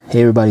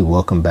Hey everybody,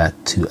 welcome back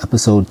to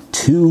episode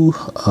 2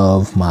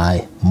 of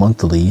my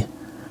monthly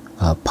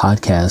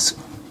podcast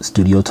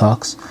studio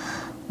talks,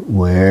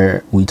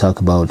 where we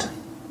talk about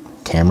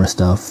camera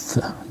stuff,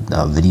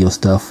 video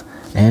stuff,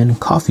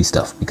 and coffee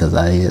stuff, because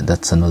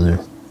that's another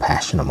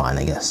passion of mine,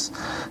 I guess.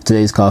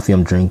 Today's coffee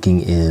I'm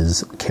drinking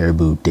is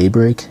Caribou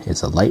Daybreak.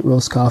 It's a light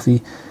roast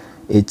coffee.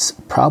 It's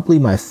probably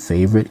my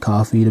favorite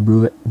coffee to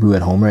brew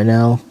at home right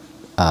now.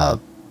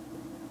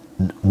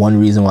 One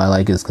reason why I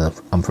like it is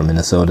because I'm from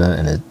Minnesota,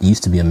 and it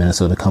used to be a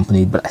Minnesota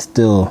company, but I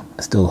still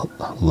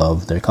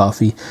love their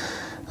coffee.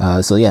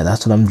 So yeah,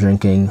 that's what I'm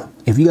drinking.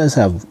 If you guys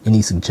have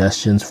any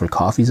suggestions for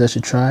coffees I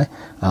should try,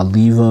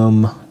 leave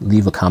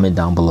a comment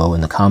down below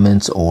in the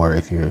comments, or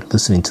if you're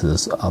listening to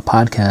this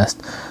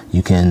podcast,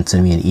 you can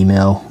send me an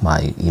email.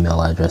 My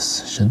email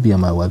address should be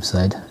on my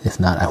website. If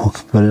not, I will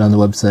put it on the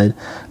website.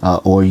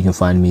 Or you can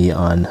find me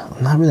on,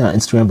 not really on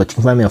Instagram, but you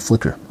can find me on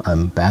Flickr.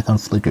 I'm back on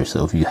Flickr,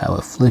 so if you have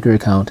a Flickr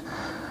account,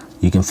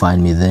 you can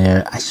find me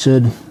there.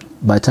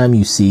 By the time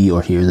you see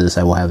or hear this,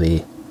 I will have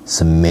a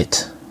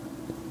submit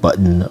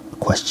button,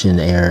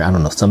 questionnaire, I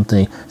don't know,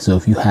 something. So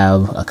if you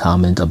have a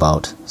comment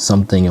about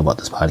something about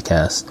this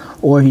podcast,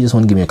 or if you just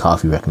want to give me a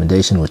coffee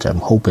recommendation, which I'm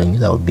hoping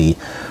that would be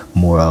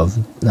more of,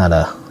 not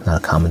a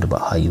comment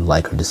about how you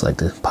like or dislike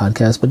the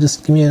podcast, but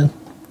just give me a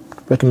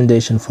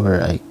recommendation for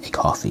a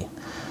coffee.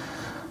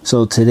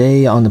 So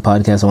today on the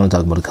podcast, I want to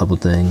talk about a couple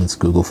things: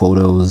 Google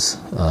Photos,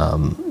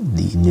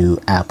 the new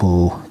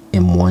Apple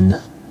M1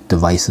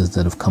 devices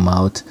that have come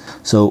out.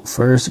 So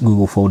first,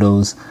 Google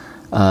Photos.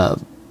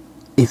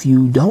 If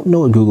you don't know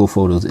what Google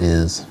Photos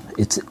is,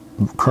 it's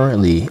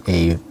currently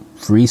a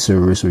free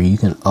service where you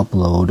can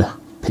upload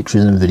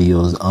pictures and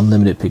videos,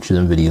 unlimited pictures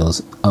and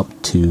videos, up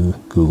to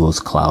Google's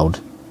cloud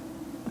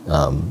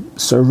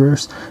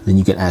servers. Then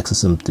you can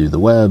access them through the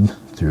web,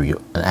 through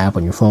an app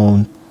on your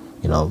phone,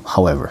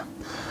 however.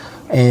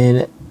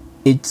 And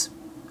it's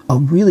a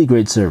really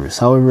great service.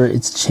 However,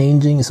 it's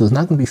changing, so it's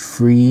not going to be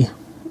free,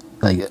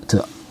 like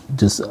to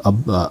just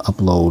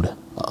upload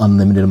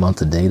unlimited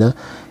amounts of data.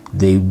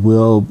 There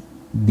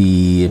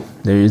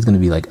is going to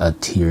be like a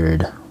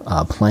tiered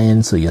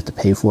plan, so you have to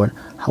pay for it.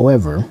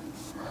 However,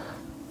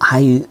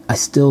 I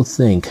still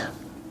think,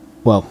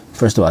 well,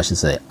 first of all, I should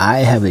say, I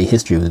have a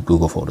history with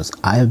Google Photos.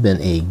 I have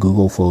been a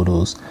Google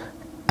Photos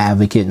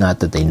advocate, not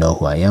that they know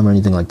who I am or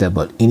anything like that,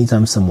 but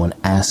anytime someone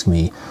asks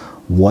me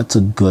what's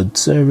a good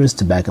service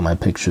to back up my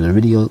pictures or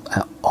videos,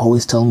 I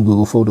always tell them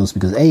Google Photos,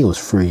 because A, it was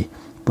free,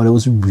 but it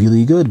was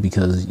really good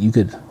because you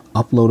could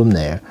upload them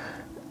there,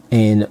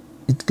 and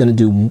it's going to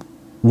do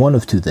one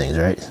of two things,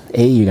 right?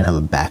 A, you're going to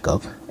have a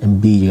backup,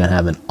 and B, you're going to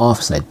have an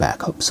offsite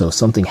backup. So if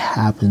something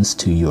happens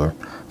to your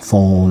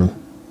phone,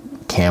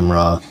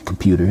 camera,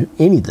 computer,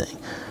 anything,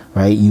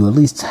 right, you at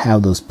least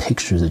have those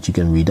pictures that you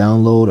can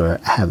re-download or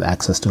have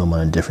access to them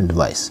on a different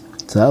device.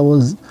 So that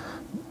was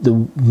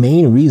the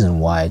main reason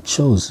why I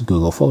chose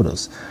Google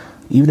Photos.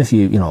 Even if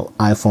you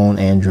iPhone,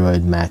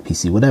 Android, Mac,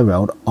 PC, whatever, I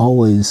would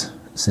always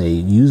say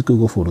use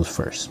Google Photos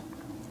first.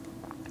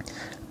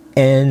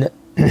 And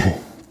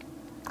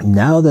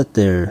Now that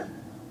they're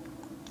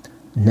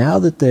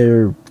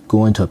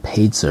going to a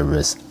paid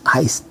service,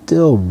 I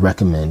still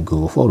recommend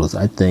Google Photos.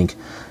 I think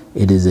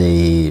it's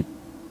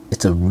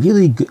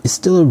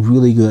still a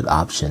really good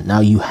option.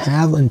 Now you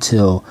have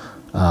until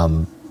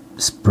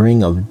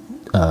spring of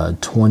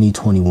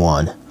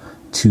 2021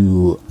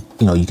 to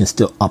you can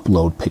still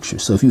upload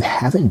pictures. So if you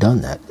haven't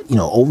done that,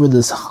 over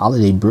this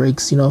holiday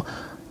breaks,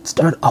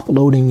 start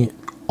uploading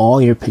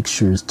all your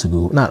pictures to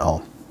Google. Not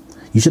all.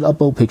 You should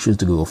upload pictures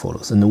to Google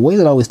Photos. And the way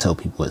that I always tell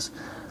people is,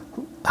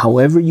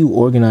 however you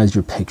organize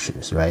your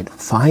pictures, right?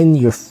 Find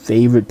your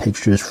favorite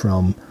pictures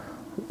from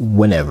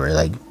whenever,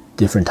 like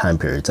different time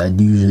periods. I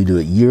usually do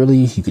it yearly.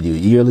 You could do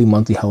it yearly,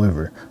 monthly,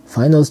 however.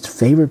 Find those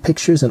favorite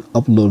pictures and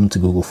upload them to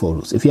Google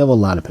Photos. If you have a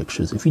lot of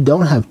pictures. If you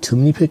don't have too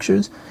many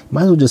pictures, you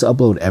might as well just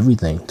upload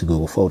everything to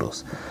Google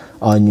Photos.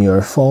 On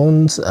your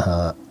phones,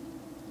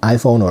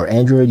 iPhone or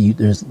Android,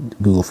 there's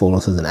Google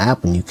Photos as an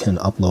app, and you can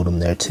upload them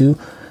there too.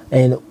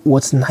 And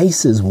what's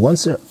nice is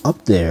once they're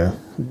up there,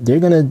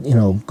 they're going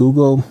to,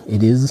 Google,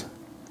 it is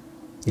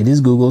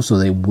Google, so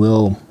they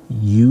will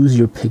use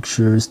your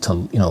pictures to,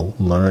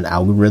 learn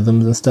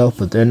algorithms and stuff,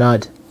 but they're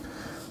not,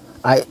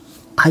 I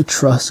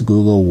trust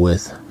Google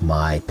with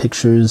my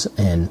pictures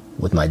and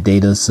with my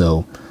data,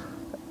 so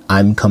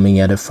I'm coming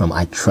at it from,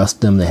 I trust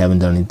them. They haven't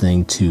done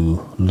anything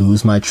to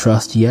lose my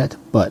trust yet,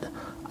 but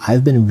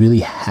I've been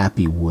really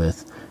happy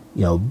with,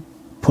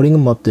 putting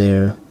them up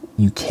there.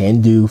 You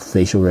can do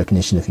facial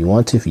recognition if you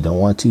want to. If you don't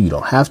want to, you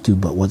don't have to.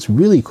 But what's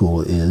really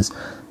cool is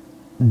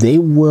they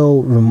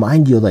will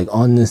remind you, like,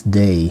 on this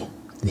day,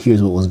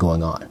 here's what was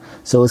going on.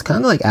 So it's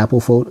kind of like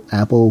Apple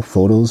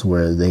Photos,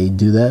 where they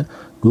do that.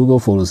 Google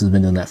Photos has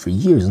been doing that for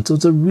years, and so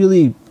it's a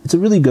really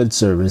good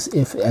service.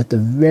 If at the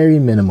very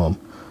minimum,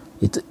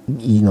 it's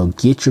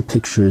get your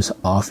pictures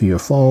off your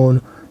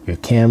phone, your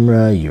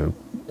camera, your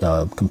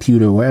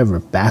computer, wherever,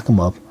 back them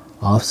up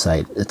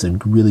off-site. It's a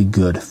really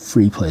good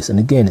free place, and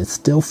again, it's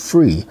still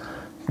free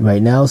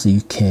right now, so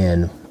you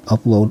can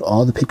upload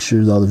all the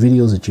pictures, all the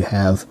videos that you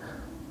have,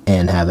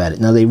 and have at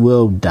it. Now they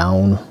will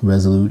down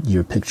resolute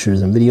your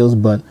pictures and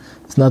videos, but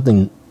it's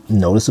nothing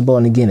noticeable.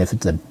 And again, if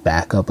it's a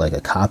backup, like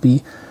a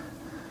copy,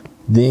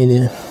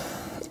 then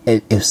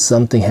if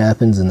something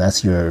happens and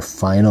that's your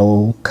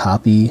final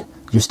copy,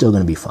 you're still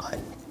going to be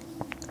fine.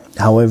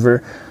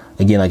 However,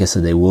 again, like I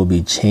said, they will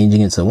be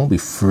changing it, so it won't be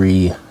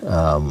free.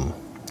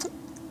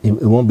 It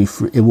won't be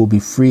free. It will be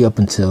free up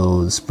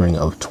until the spring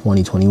of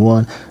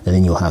 2021, and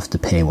then you'll have to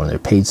pay one of their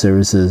paid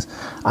services.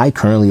 I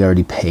currently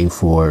already pay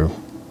for,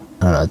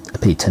 I don't know, I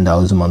pay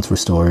 $10 a month for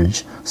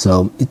storage.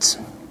 So it's,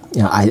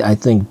 you know, I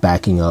think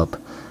backing up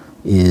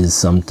is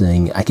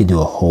something I could do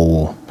a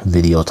whole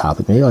video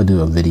topic. Maybe I'll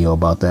do a video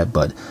about that.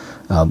 But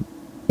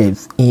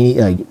if any,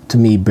 like, to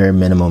me, bare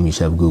minimum, you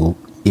should have Google.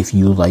 If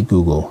you like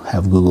Google,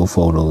 have Google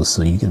Photos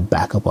so you can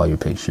back up all your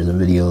pictures and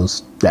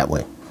videos that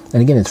way.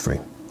 And again, it's free.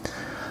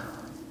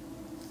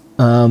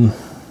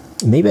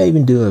 Maybe I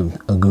even do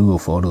a Google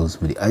Photos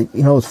video.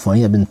 You know, it's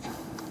funny.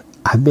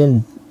 I've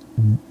been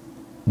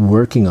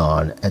working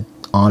on and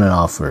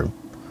off for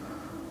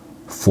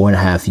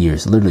 4.5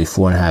 years, literally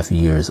 4.5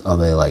 years of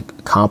a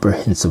like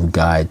comprehensive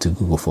guide to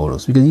Google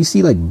Photos, because you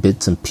see like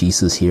bits and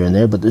pieces here and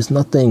there, but there's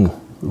nothing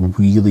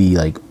really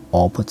like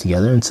all put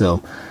together. And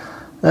so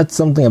that's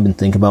something I've been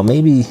thinking about.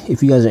 Maybe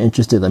if you guys are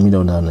interested, let me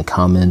know down in the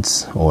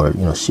comments, or,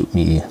 you know, shoot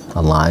me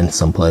a line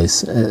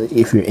someplace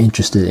if you're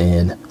interested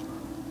in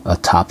a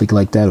topic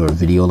like that or a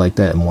video like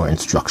that, a more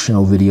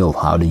instructional video of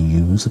how to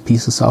use a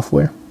piece of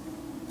software.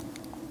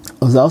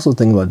 I was also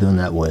thinking about doing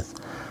that with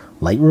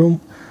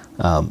Lightroom.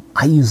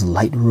 I use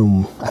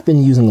Lightroom. I've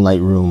been using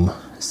Lightroom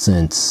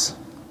since,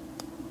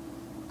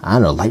 I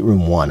don't know,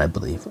 Lightroom 1, I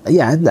believe.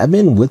 Yeah, I've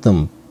been with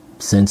them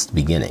since the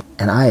beginning,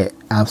 and I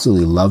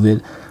absolutely love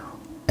it.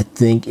 I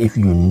think if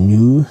you're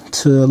new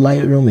to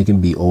Lightroom, it can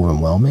be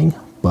overwhelming,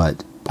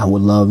 but I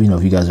would love, you know,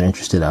 if you guys are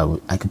interested,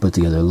 I could put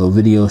together a little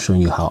video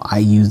showing you how I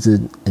use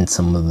it and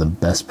some of the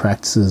best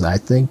practices I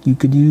think you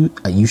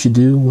should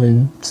do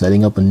when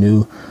setting up a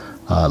new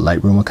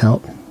Lightroom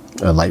account,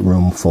 or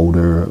Lightroom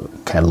folder,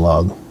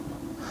 catalog.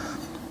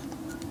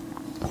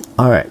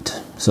 All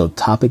right, so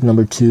topic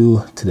number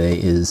 2 today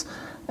is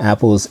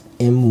Apple's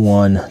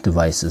M1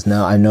 devices.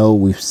 Now, I know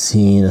we've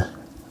seen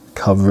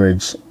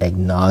coverage ad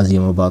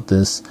nauseum about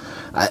this,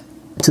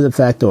 to the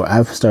fact that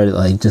I've started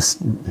like just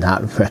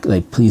not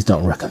please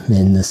don't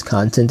recommend this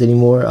content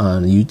anymore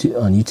on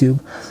YouTube.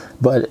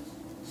 But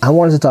I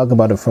wanted to talk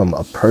about it from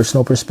a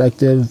personal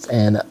perspective,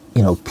 and,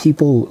 you know,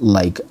 people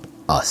like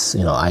us,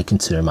 you know, I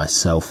consider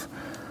myself,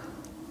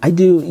 I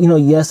do, you know,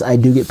 yes, I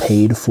do get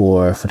paid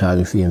for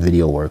photography and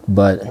video work,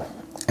 but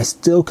I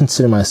still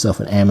consider myself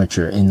an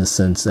amateur in the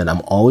sense that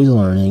I'm always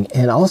learning.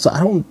 And also,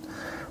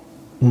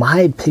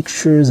 my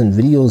pictures and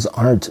videos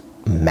aren't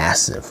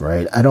massive,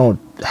 right? I don't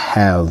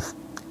have,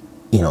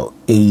 you know,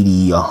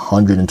 80,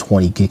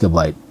 120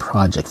 gigabyte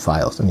project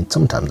files. I mean,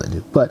 sometimes I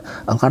do, but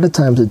a lot of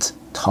times it's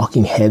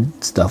talking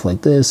head stuff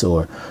like this,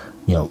 or,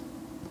 you know,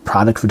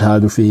 product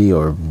photography,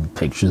 or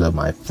pictures of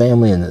my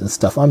family and the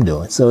stuff I'm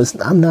doing. So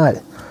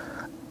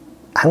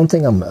I don't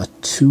think I'm a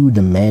too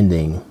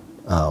demanding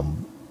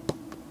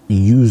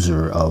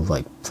user of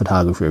like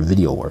photography or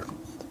video work,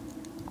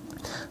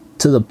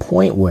 to the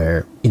point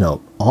where, you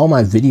know, all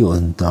my video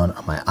is done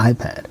on my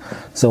iPad.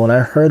 So when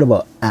I heard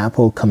about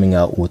Apple coming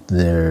out with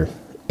their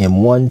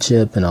M1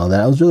 chip and all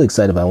that, I was really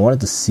excited. But I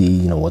wanted to see,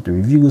 you know, what the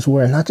reviews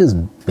were, and not just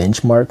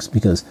benchmarks,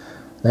 because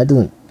that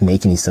doesn't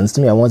make any sense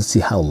to me. I wanted to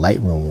see how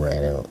Lightroom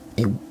ran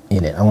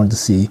in it. I wanted to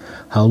see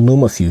how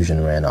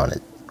LumaFusion ran on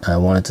it. I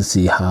wanted to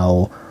see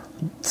how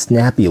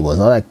snappy it was,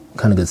 all that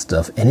kind of good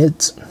stuff. And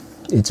it's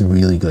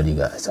really good, you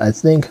guys. I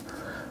think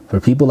for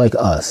people like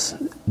us,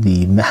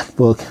 the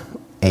MacBook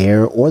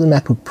Air or the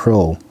MacBook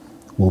Pro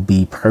will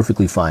be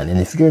perfectly fine. And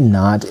if you're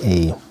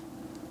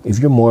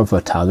more of a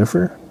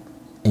photographer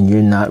and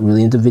you're not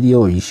really into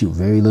video, or you shoot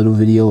very little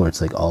video, or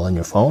it's like all on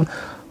your phone,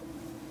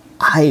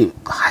 I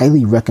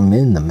highly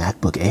recommend the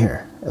MacBook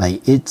Air.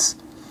 Like, it's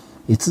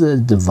a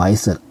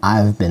device that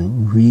I've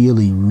been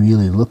really,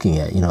 really looking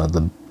at. You know,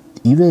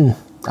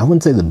 I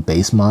wouldn't say the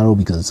base model,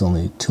 because it's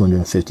only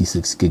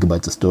 256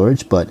 gigabytes of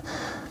storage, but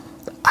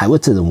I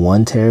would say the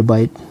 1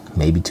 terabyte,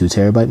 maybe 2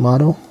 terabyte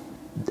model,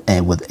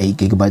 and with 8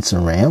 gigabytes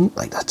of RAM,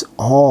 like that's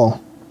all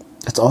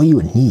you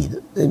would need.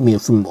 I mean,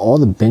 from all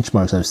the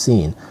benchmarks I've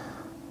seen,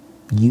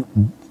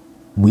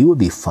 we would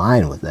be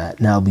fine with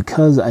that. Now,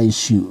 because I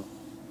shoot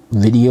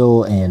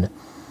video, and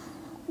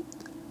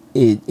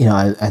it, you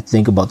know, I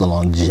think about the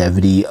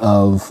longevity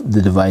of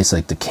the device.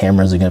 Like, the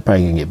cameras are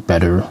probably gonna get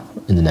better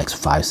in the next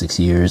 5-6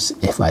 years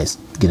if I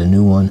get a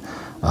new one,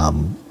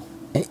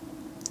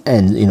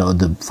 and, you know,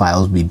 the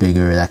files will be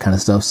bigger, that kind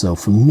of stuff. So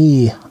for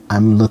me,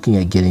 I'm looking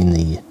at getting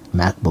the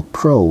MacBook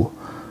Pro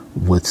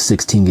with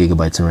 16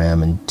 gigabytes of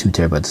RAM and 2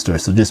 terabytes of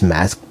storage. So just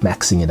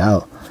maxing it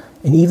out,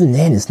 and even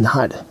then, it's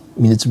not. I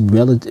mean, it's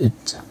relative.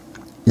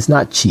 It's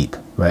not cheap,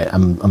 right?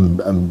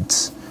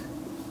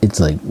 It's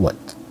like, what,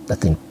 I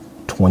think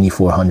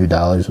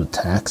 $2,400 with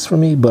tax for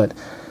me, but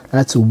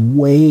that's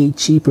way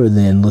cheaper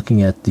than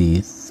looking at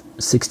the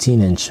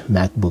 16-inch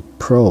MacBook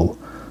Pro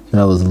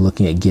that I was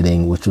looking at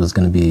getting, which was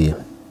going to be,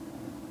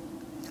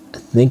 I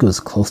think it was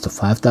close to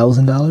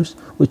 $5,000,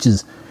 which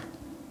is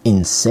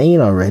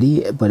insane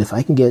already. But if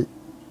I can get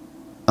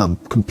a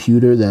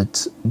computer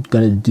that's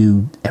going to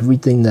do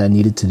everything that I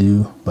needed to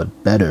do,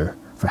 but better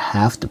for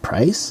half the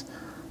price,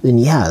 then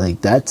yeah,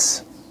 like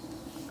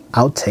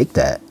I'll take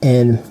that.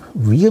 And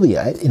really,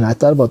 I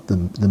thought about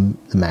the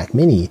Mac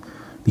Mini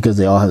because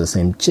they all have the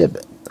same chip.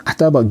 I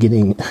thought about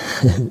getting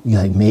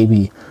like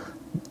maybe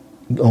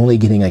only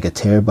getting like a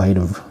terabyte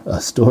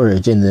of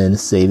storage and then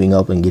saving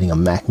up and getting a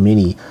Mac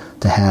Mini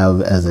to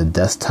have as a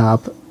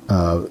desktop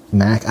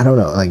Mac. I don't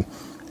know, like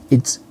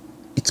it's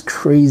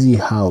crazy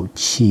how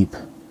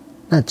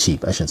not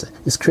cheap, I shouldn't say.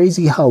 It's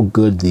crazy how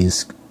good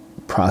these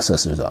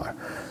processors are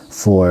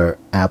for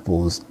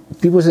Apple's.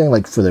 People are saying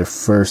like for their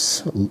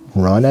first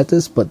run at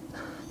this, but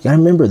you gotta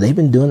remember they've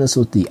been doing this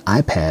with the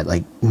iPad.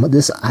 Like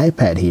this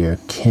iPad here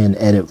can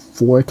edit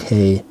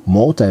 4K,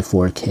 multi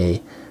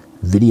 4K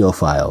video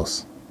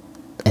files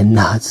and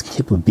not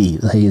skip a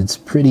beat. Like it's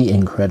pretty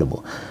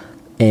incredible.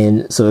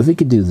 And so if it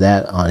could do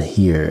that on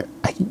here,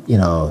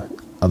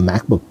 a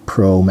MacBook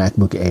Pro,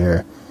 MacBook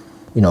Air,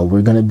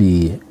 we're gonna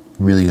be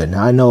really good.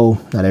 Now I know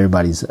not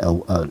everybody's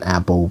an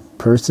Apple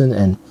person,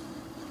 and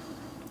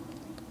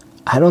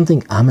I don't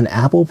think I'm an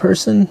Apple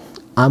person.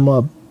 I'm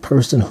a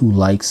person who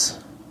likes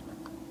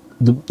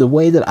the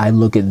way that I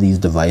look at these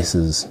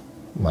devices,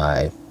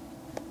 my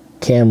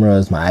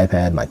cameras, my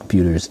iPad, my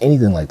computers,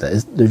 anything like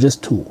that. They're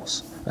just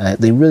tools.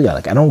 They really are.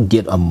 Like, I don't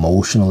get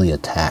emotionally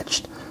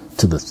attached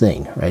to the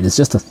thing, right? It's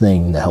just a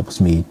thing that helps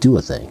me do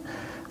a thing.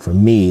 For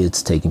me,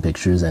 it's taking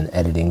pictures and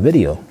editing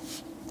video.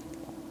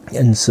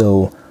 And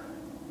so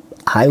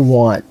I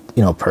want,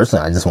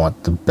 personally, I just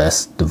want the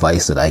best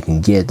device that I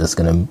can get that's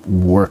going to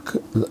work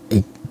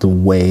the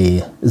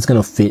way it's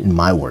going to fit in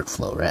my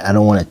workflow, right? I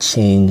don't want to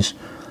change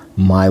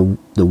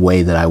the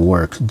way that I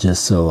work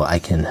just so I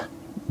can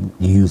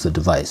use a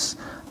device.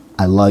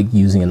 I like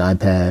using an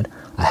iPad.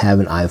 I have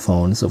an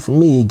iPhone. So for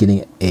me,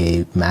 getting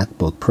a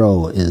MacBook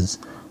Pro is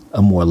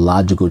a more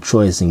logical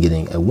choice than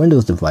getting a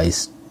Windows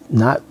device,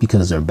 not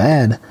because they're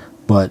bad,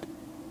 but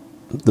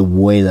the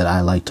way that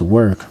I like to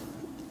work.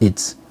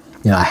 It's,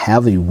 I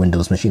have a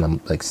Windows machine. I'm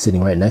like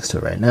sitting right next to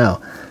it right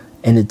now.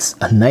 And it's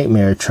a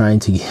nightmare trying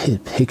to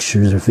get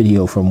pictures or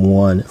video from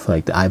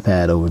like the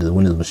iPad over to the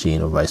Windows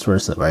machine or vice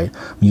versa, right?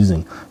 I'm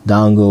using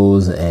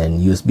dongles and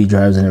USB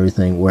drives and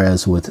everything.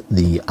 Whereas with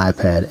the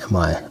iPad and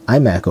my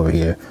iMac over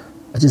here,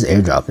 I just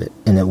airdrop it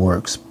and it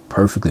works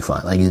perfectly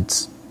fine. Like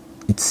it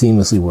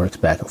seamlessly works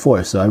back and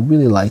forth. So I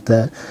really like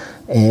that.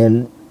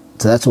 And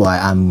so that's why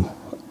I'm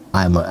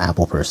an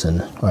Apple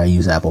person, or I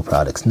use Apple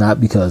products, not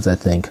because I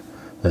think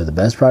they're the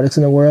best products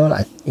in the world.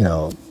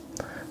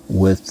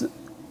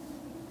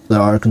 There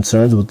are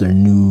concerns with their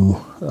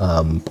new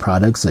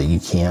products that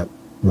you can't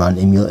run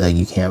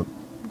you can't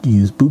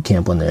use Boot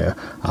Camp on there.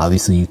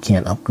 Obviously, you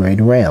can't upgrade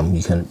RAM.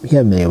 You haven't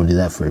been able to do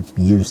that for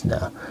years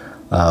now.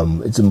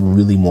 It's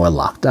really more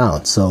locked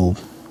down. So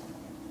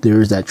there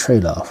is that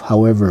trade-off.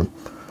 However,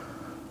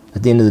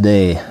 at the end of the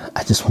day,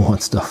 I just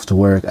want stuff to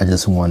work. I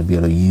just want to be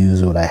able to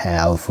use what I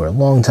have for a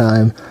long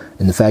time.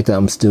 And the fact that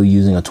I'm still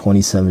using a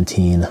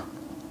 2017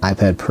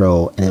 iPad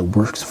Pro and it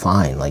works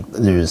fine. Like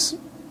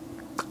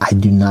I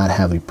do not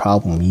have a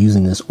problem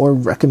using this or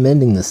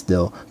recommending this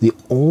still. The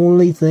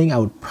only device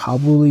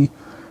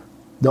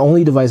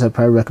I'd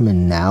probably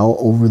recommend now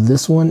over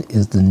this one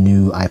is the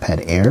new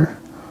iPad Air.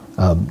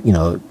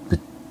 The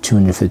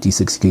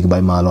 256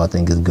 gigabyte model I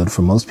think is good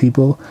for most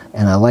people.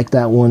 And I like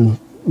that one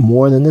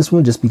more than this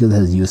one just because it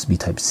has USB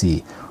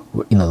Type-C.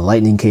 The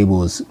lightning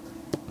cable is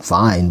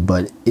fine,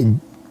 but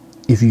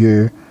if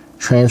you're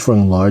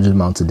transferring large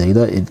amounts of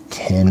data, it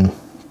can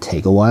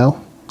take a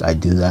while. I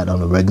do that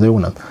on a regular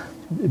when I'm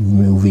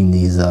moving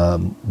these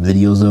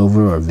videos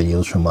over, or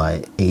videos from my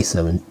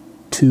A7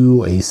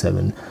 II,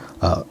 A7,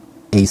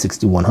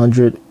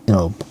 A6100.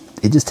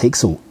 It just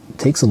takes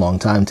a long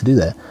time to do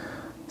that.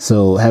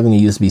 So having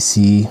a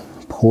USB-C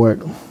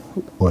port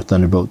or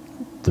Thunderbolt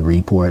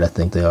 3 port, I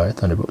think they are,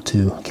 Thunderbolt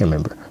 2, I can't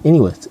remember.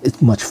 Anyway,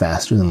 it's much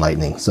faster than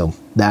Lightning. So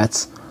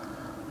that's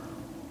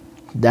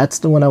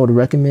the one I would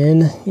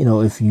recommend,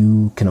 if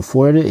you can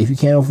afford it. If you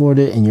can't afford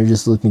it and you're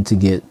just looking to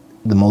get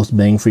the most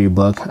bang for your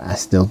buck, I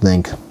still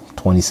think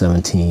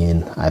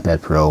 2017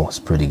 iPad Pro is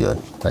pretty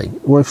good. Like,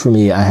 it works for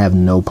me. I have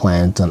no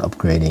plans on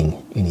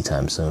upgrading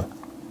anytime soon.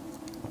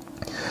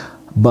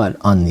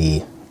 But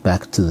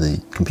back to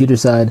the computer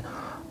side,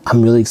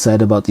 I'm really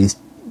excited about these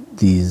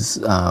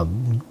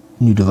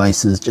new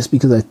devices, just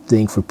because I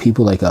think for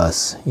people like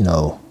us,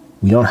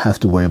 we don't have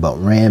to worry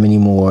about RAM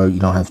anymore. You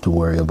don't have to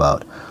worry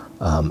about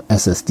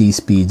SSD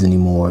speeds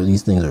anymore.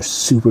 These things are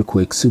super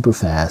quick, super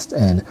fast.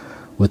 And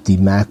with the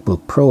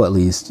MacBook Pro, at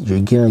least,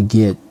 you're gonna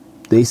get,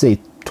 they say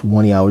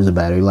 20 hours of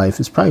battery life.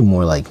 It's probably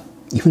more like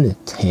even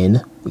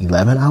 10,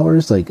 11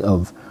 hours like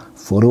of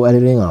photo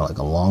editing on like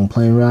a long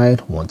plane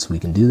ride. Once we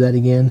can do that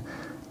again,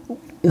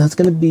 it's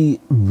going to be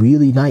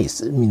really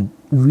nice. I mean,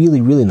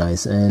 really, really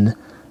nice. And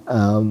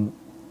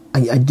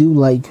I do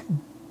like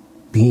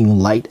being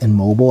light and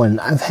mobile. And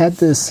I've had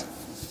this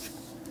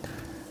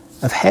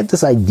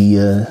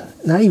idea,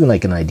 not even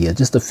like an idea,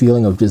 just a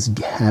feeling of just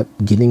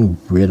getting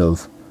rid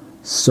of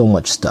so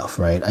much stuff,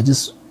 right? I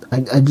just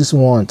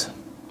want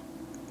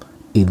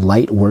a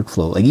light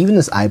workflow. Like even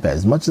this iPad,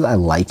 as much as I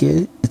like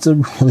it, it's a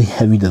really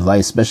heavy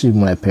device, especially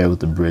when I pair it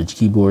with the Bridge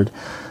keyboard.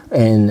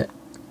 And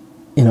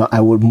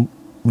I would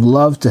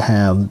love to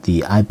have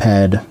the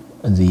iPad,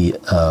 the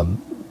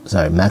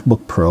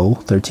MacBook Pro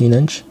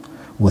 13-inch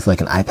with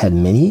like an iPad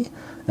mini.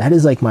 That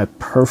is like my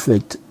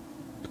perfect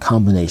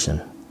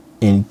combination.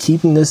 And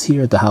keeping this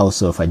here at the house,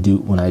 so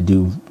when I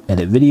do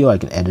edit video, I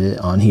can edit it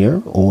on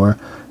here, or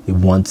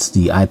once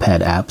the iPad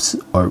apps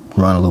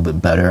run a little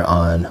bit better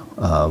on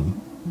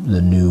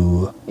the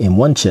new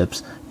M1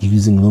 chips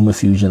using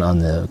LumaFusion on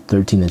the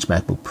 13-inch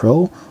MacBook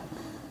Pro,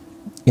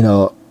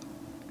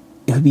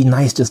 it would be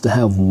nice just to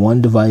have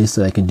one device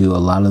that I can do a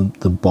lot of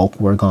the bulk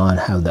work on,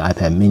 have the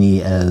iPad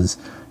mini as,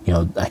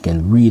 I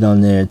can read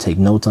on there, take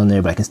notes on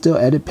there, but I can still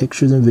edit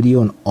pictures and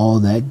video and all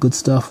that good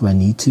stuff if I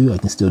need to. I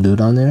can still do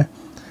it on there.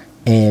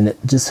 And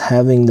just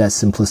having that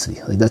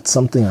simplicity, like that's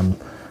something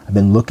I've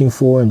been looking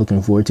for and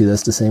looking forward to.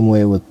 That's the same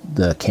way with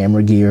the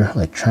camera gear,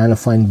 like trying to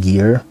find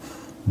gear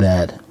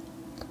that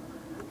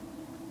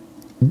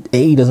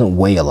doesn't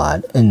weigh a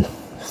lot. And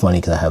funny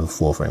because I have a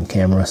full frame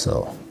camera,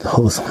 so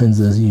those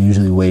lenses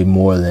usually weigh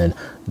more than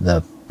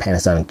the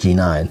Panasonic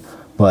G9.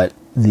 But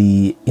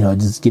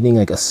just getting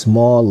like a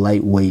small,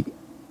 lightweight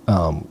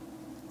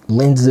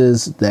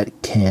lenses that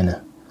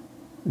can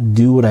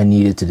do what I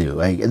need it to do.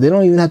 Like they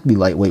don't even have to be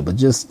lightweight, but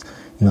just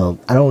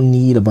I don't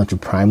need a bunch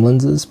of prime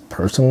lenses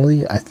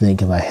personally. I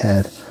think if I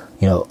had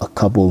a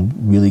couple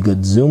really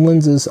good zoom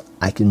lenses,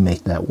 I can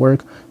make that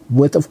work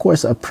with, of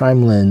course, a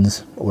prime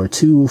lens or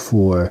two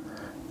for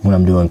when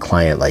I'm doing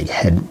client like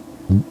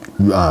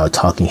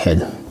talking head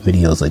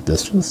videos like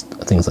this, just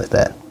things like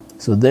that.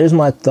 So there's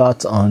my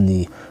thoughts on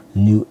the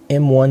new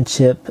M1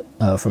 chip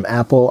from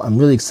Apple. I'm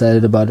really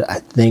excited about it. I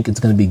think it's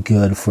going to be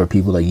good for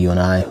people like you and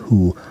I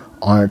who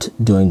aren't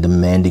doing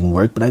demanding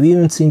work, but I've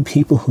even seen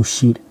people who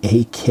shoot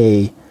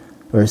 8K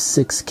or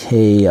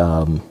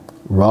 6K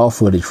raw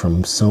footage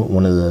from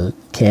one of the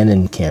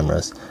Canon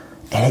cameras,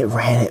 and it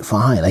ran it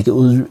fine. Like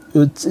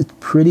it's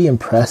pretty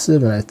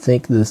impressive. And I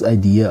think this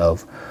idea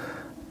of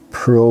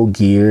pro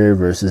gear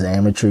versus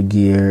amateur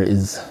gear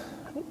is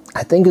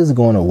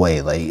going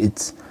away. Like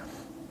it's,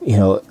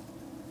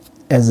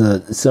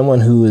 as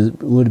someone who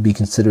would be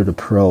considered a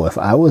pro, if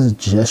I was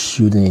just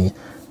shooting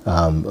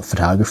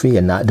photography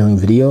and not doing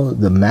video,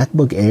 the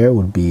MacBook Air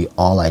would be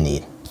all I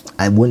need.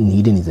 I wouldn't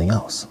need anything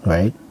else,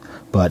 right?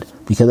 But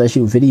because I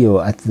shoot video,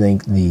 I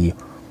think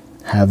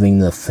having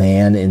the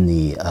fan in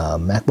the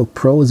MacBook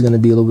Pro is going to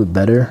be a little bit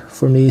better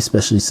for me,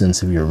 especially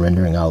since if you're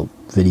rendering out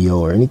video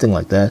or anything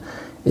like that,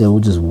 it will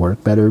just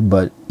work better.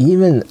 But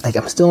even like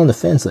I'm still on the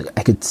fence. Like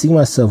I could see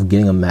myself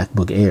getting a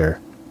MacBook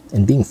Air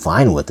and being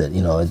fine with it.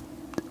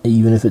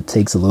 Even if it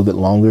takes a little bit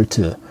longer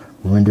to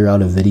render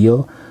out a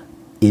video,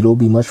 it'll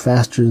be much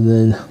faster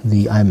than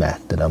the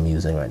iMac that I'm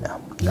using right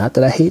now. Not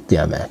that I hate the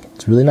iMac.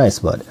 It's really nice,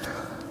 but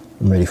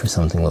I'm ready for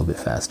something a little bit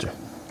faster.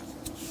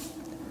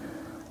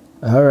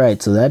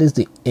 Alright, so that is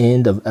the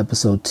end of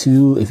episode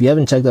 2. If you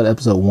haven't checked out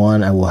episode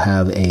 1, I will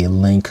have a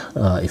link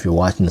if you're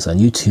watching this on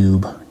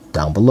YouTube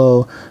down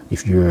below.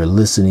 If you're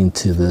listening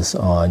to this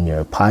on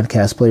your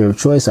podcast player of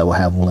choice, I will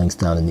have links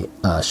down in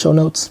the show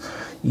notes.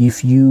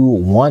 If you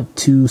want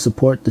to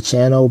support the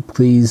channel,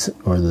 please,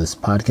 or this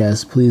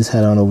podcast, please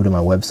head on over to my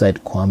website,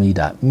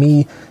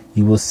 kwame.me.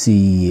 You will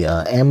see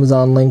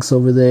Amazon links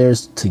over there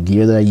to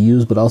gear that I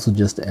use, but also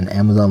just an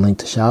Amazon link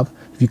to shop.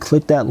 If you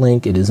click that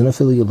link, it is an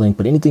affiliate link,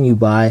 but anything you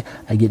buy,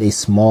 I get a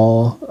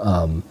small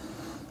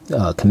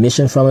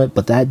commission from it.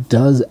 But that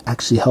does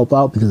actually help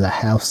out because I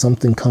have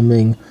something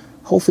coming,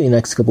 hopefully in the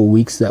next couple of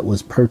weeks, that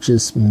was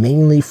purchased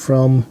mainly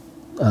from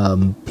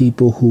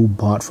people who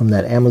bought from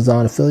that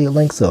Amazon affiliate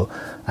link. So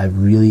I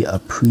really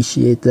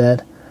appreciate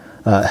that.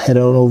 Head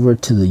on over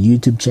to the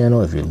YouTube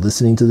channel if you're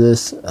listening to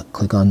this.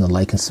 Click on the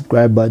like and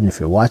subscribe button if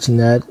you're watching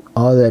that.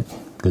 All that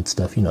good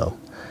stuff,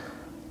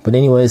 But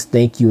anyways,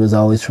 thank you as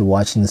always for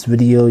watching this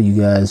video.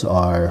 You guys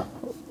are,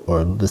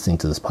 or listening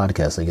to this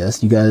podcast, I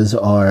guess. You guys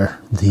are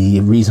the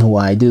reason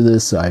why I do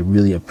this. So I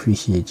really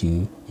appreciate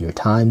your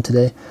time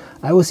today.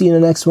 I will see you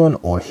in the next one,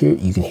 or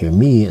you can hear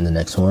me in the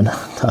next one.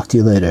 Talk to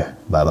you later.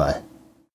 Bye-bye.